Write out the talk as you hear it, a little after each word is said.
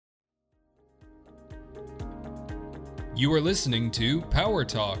You are listening to Power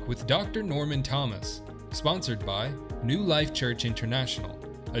Talk with Dr. Norman Thomas, sponsored by New Life Church International,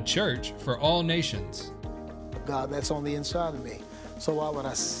 a church for all nations. God that's on the inside of me. So why would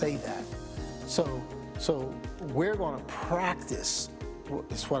I say that? So we're going to practice,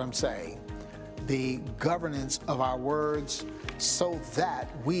 is what I'm saying, the governance of our words so that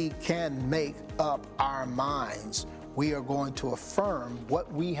we can make up our minds. We are going to affirm what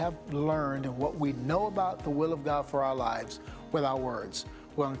we have learned and what we know about the will of God for our lives with our words.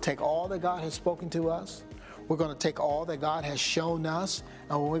 We're going to take all that God has spoken to us. We're going to take all that God has shown us,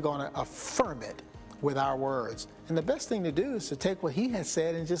 and we're going to affirm it with our words. And the best thing to do is to take what He has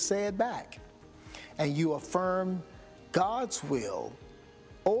said and just say it back. And you affirm God's will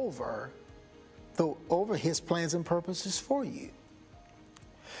over His plans and purposes for you.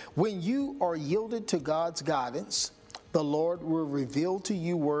 When you are yielded to God's guidance, the Lord will reveal to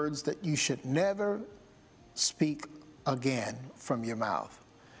you words that you should never speak again from your mouth.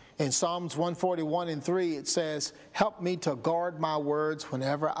 In Psalms 141:3, it says, "Help me to guard my words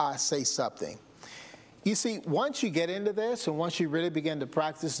whenever I say something." You see, once you get into this and once you really begin to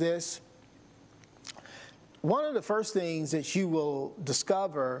practice this, one of the first things that you will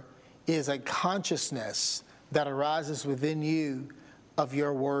discover is a consciousness that arises within you of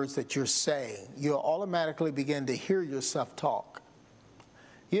your words that you're saying. You'll automatically begin to hear yourself talk.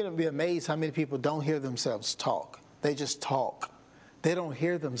 You're going to be amazed how many people don't hear themselves talk. They just talk. They don't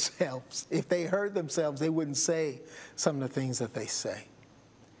hear themselves. If they heard themselves, they wouldn't say some of the things that they say.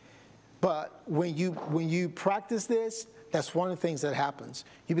 But when you practice this, that's one of the things that happens.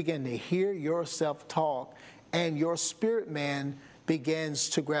 You begin to hear yourself talk, and your spirit man begins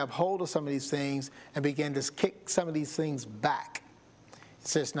to grab hold of some of these things and begin to kick some of these things back. It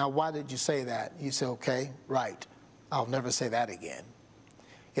says, "Now, why did you say that?" You say, "Okay, right. I'll never say that again."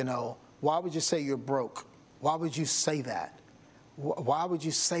 You know, why would you say you're broke? Why would you say that? Why would you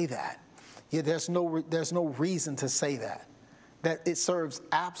say that? Yeah, there's no reason to say that. That it serves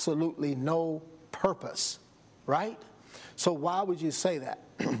absolutely no purpose, right? So why would you say that?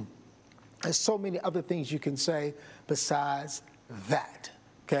 There's so many other things you can say besides that,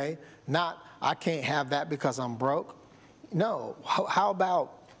 okay? Not, "I can't have that because I'm broke." No, how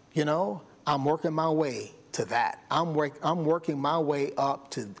about, I'm working my way to that. I'm working my way up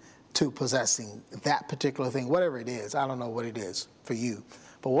to possessing that particular thing, whatever it is. I don't know what it is for you,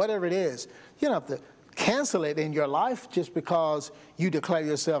 but whatever it is, you don't have to cancel it in your life just because you declare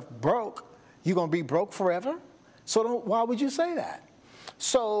yourself broke. You're going to be broke forever? So why would you say that?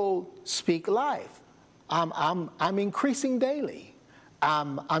 So speak life. I'm increasing daily.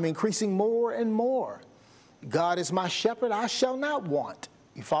 I'm increasing more and more. God is my shepherd, I shall not want.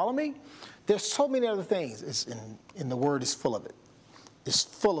 You follow me? There's so many other things. It's in the Word is full of it. It's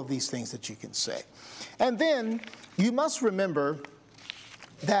full of these things that you can say. And then you must remember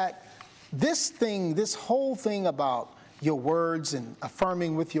that this whole thing about your words and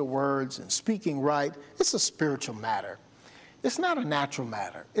affirming with your words and speaking right, it's a spiritual matter. It's not a natural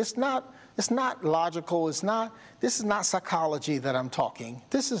matter. It's not logical. This is not psychology that I'm talking.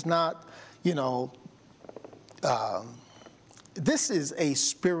 This is not, this is a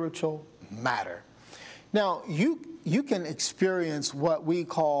spiritual matter. Now, you can experience what we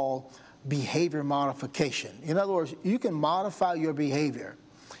call behavior modification. In other words, you can modify your behavior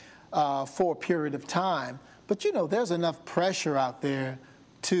for a period of time, but there's enough pressure out there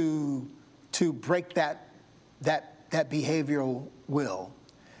to break that behavioral will.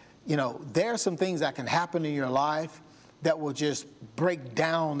 There are some things that can happen in your life that will just break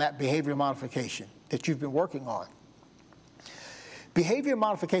down that behavior modification that you've been working on. Behavior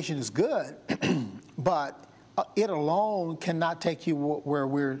modification is good, but it alone cannot take you where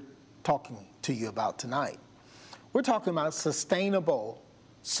we're talking to you about tonight. We're talking about sustainable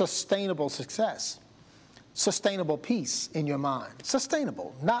success, sustainable peace in your mind,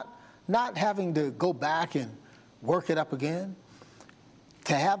 sustainable, not having to go back and work it up again,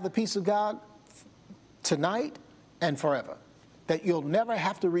 to have the peace of God tonight and forever, that you'll never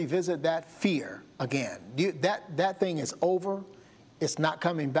have to revisit that fear again. That thing is over. It's not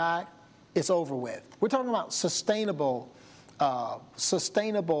coming back. It's over with. We're talking about sustainable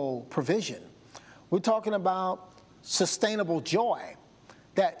provision. We're talking about sustainable joy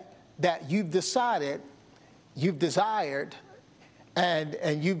that you've decided, you've desired,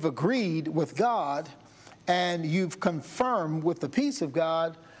 and you've agreed with God, and you've confirmed with the peace of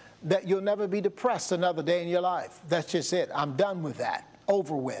God that you'll never be depressed another day in your life. That's just it. I'm done with that.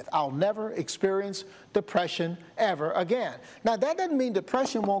 Over with. I'll never experience depression ever again. Now, that doesn't mean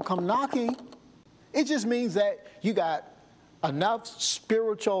depression won't come knocking. It just means that you got enough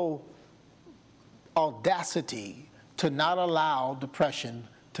spiritual audacity to not allow depression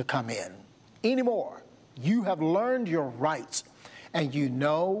to come in anymore. You have learned your rights, and you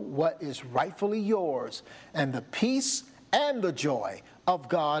know what is rightfully yours, and the peace and the joy of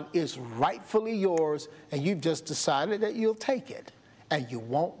God is rightfully yours, and you've just decided that you'll take it, and you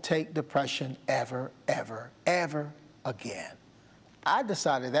won't take depression ever, ever, ever again. I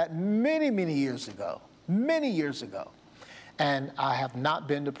decided that many, many years ago, and I have not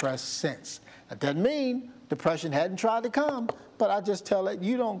been depressed since. That doesn't mean depression hadn't tried to come, but I just tell it,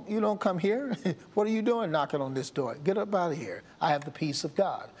 you don't come here. What are you doing knocking on this door? Get up out of here. I have the peace of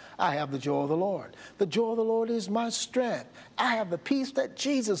God. I have the joy of the Lord. The joy of the Lord is my strength. I have the peace that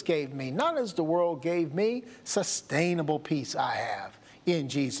Jesus gave me, not as the world gave me. Sustainable peace I have in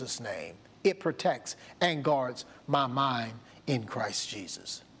Jesus' name. It protects and guards my mind in Christ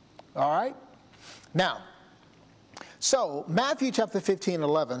Jesus. All right? Now, so Matthew chapter 15,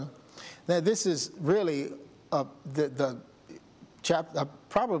 11. Now, this is really the chapter,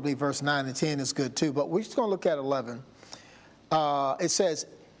 probably verse 9 and 10 is good too, but we're just going to look at 11. It says,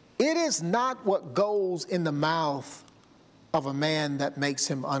 "It is not what goes in the mouth of a man that makes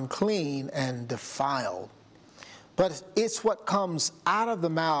him unclean and defiled, but it's what comes out of the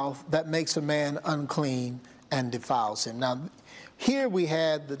mouth that makes a man unclean and defiles him." Now, here we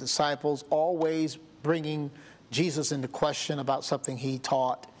had the disciples always bringing Jesus into question about something he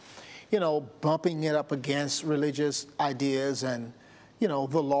taught, bumping it up against religious ideas and, the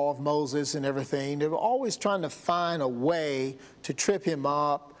law of Moses and everything. They were always trying to find a way to trip him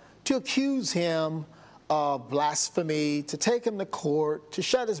up, to accuse him of blasphemy, to take him to court, to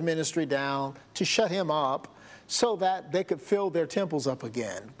shut his ministry down, to shut him up, so that they could fill their temples up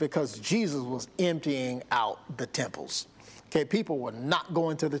again, because Jesus was emptying out the temples. Okay, people were not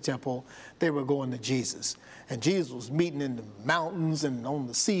going to the temple, they were going to Jesus. And Jesus was meeting in the mountains and on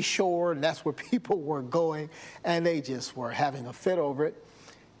the seashore, and that's where people were going, and they just were having a fit over it.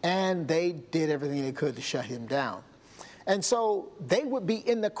 And they did everything they could to shut him down. And so they would be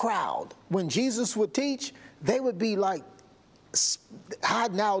in the crowd. When Jesus would teach, they would be like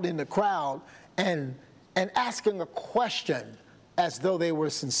hiding out in the crowd and asking a question as though they were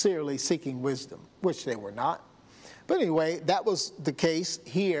sincerely seeking wisdom, which they were not. But anyway, that was the case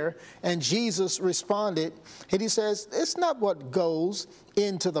here, and Jesus responded, and he says, "It's not what goes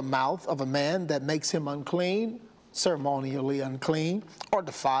into the mouth of a man that makes him unclean, ceremonially unclean, or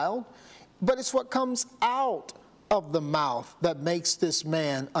defiled, but it's what comes out of the mouth that makes this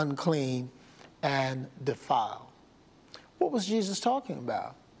man unclean and defiled." What was Jesus talking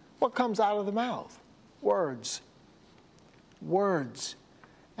about? What comes out of the mouth? Words. Words.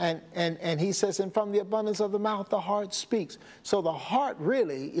 And he says, and from the abundance of the mouth, the heart speaks. So the heart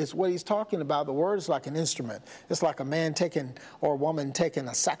really is what he's talking about. The word is like an instrument. It's like a man taking or a woman taking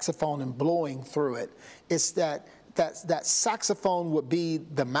a saxophone and blowing through it. It's that saxophone would be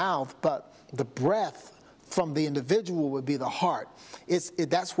the mouth, but the breath from the individual would be the heart.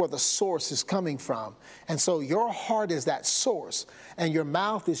 That's where the source is coming from. And so your heart is that source, and your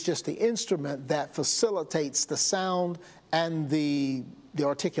mouth is just the instrument that facilitates the sound and the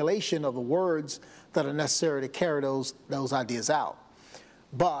articulation of the words that are necessary to carry those ideas out.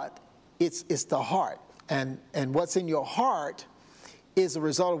 But it's the heart. And what's in your heart is a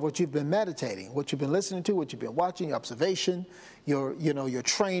result of what you've been meditating, what you've been listening to, what you've been watching, your observation, your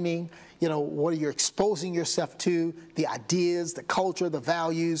training, what you're exposing yourself to, the ideas, the culture, the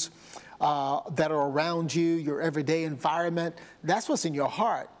values that are around you, your everyday environment. That's what's in your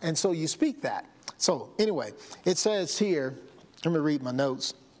heart. And so you speak that. So anyway, it says here, let me read my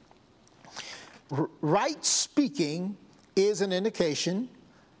notes. Right speaking is an indication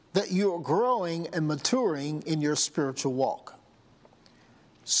that you are growing and maturing in your spiritual walk.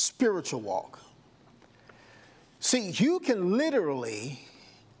 Spiritual walk. See, you can literally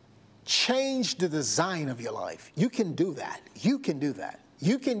change the design of your life. You can do that. You can do that.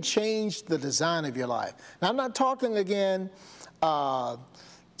 You can change the design of your life. Now, I'm not talking again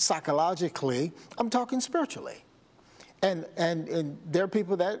psychologically. I'm talking spiritually. And there are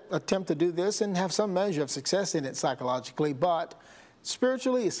people that attempt to do this and have some measure of success in it psychologically, but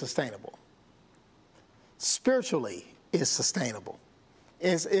spiritually it's sustainable. Spiritually is sustainable.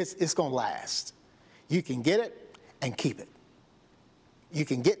 It's going to last. You can get it and keep it. You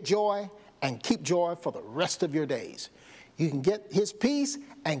can get joy and keep joy for the rest of your days. You can get his peace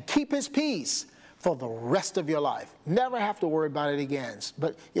and keep his peace for the rest of your life. Never have to worry about it again.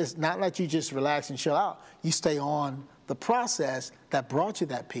 But it's not like you just relax and chill out. You stay on the process that brought you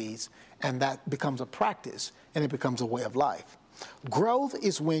that peace, and that becomes a practice, and it becomes a way of life. Growth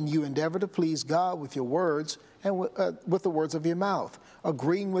is when you endeavor to please God with your words and with the words of your mouth,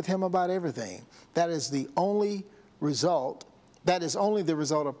 agreeing with him about everything. That is the only result that is only the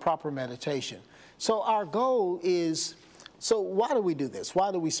result of proper meditation. So our goal is, so why do we do this?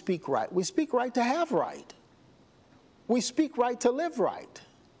 Why do we speak right? We speak right to have right. We speak right to live right.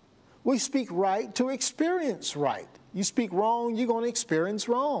 We speak right to experience right. You speak wrong, you're going to experience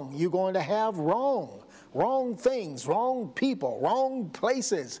wrong. You're going to have wrong things, wrong people, wrong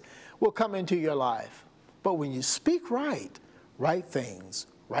places will come into your life. But when you speak right, right things,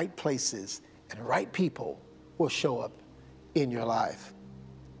 right places, and right people will show up in your life.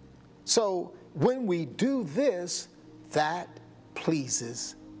 So when we do this, that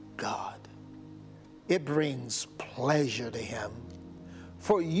pleases God. It brings pleasure to Him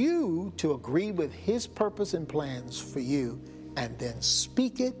for you to agree with His purpose and plans for you and then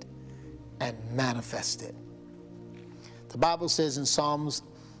speak it and manifest it. The Bible says in Psalms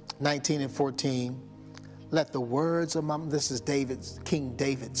 19 and 14, let the words of my, this is King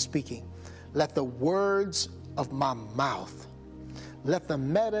David speaking, let the words of my mouth, let the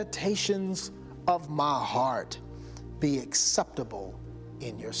meditations of my heart be acceptable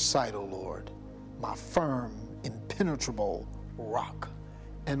in your sight, O Lord, my firm, impenetrable rock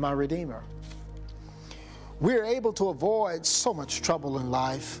and my Redeemer. We're able to avoid so much trouble in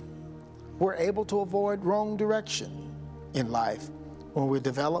life. We're able to avoid wrong direction in life when we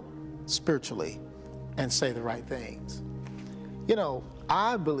develop spiritually and say the right things. You know,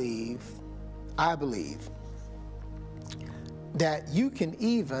 I believe that you can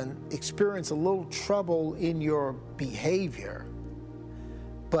even experience a little trouble in your behavior,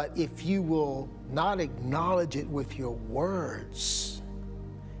 but if you will not acknowledge it with your words,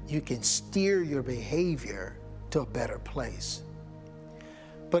 you can steer your behavior to a better place.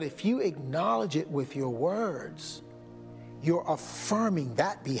 But if you acknowledge it with your words, you're affirming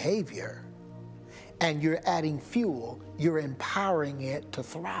that behavior and you're adding fuel, you're empowering it to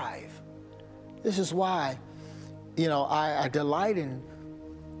thrive. This is why, you know, I delight in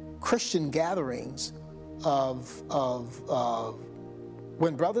Christian gatherings of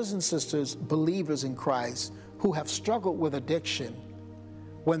when brothers and sisters, believers in Christ, who have struggled with addiction,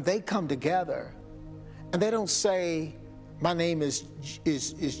 when they come together and they don't say, my name is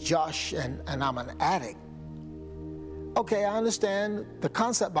Josh and I'm an addict. Okay, I understand the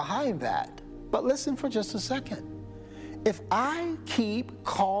concept behind that, but listen for just a second. If I keep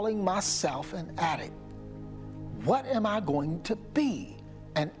calling myself an addict, what am I going to be?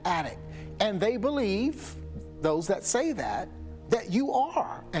 An addict. And they believe, those that say that you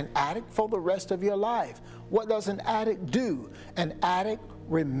are an addict for the rest of your life. What does an addict do? An addict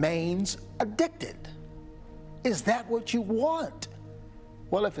remains addicted. Is that what you want?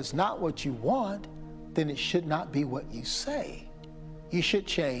 Well, if it's not what you want, then it should not be what you say. You should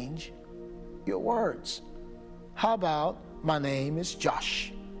change your words. How about, my name is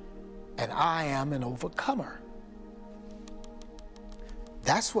Josh, and I am an overcomer?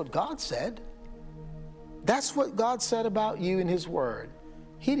 That's what God said. That's what God said about you in His Word.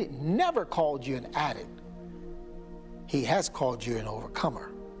 He never called you an addict. He has called you an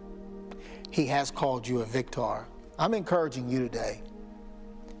overcomer. He has called you a victor. I'm encouraging you today.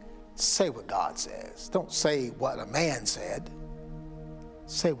 Say what God says. Don't say what a man said.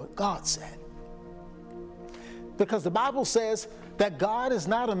 Say what God said. Because the Bible says that God is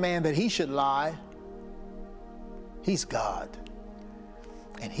not a man that He should lie. He's God.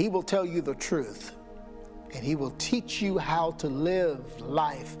 And He will tell you the truth. And He will teach you how to live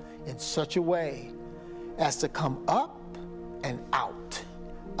life in such a way as to come up and out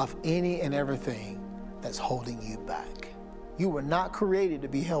of any and everything that's holding you back. You were not created to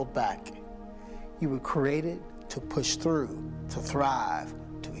be held back. You were created to push through, to thrive,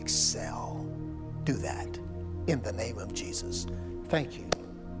 to excel. Do that in the name of Jesus. Thank you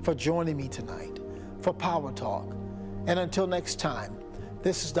for joining me tonight for Power Talk. And until next time,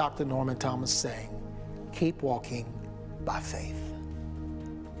 this is Dr. Norman Thomas saying, keep walking by faith.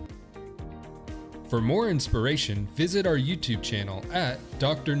 For more inspiration, visit our YouTube channel at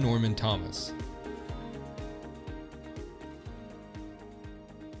Dr. Norman Thomas.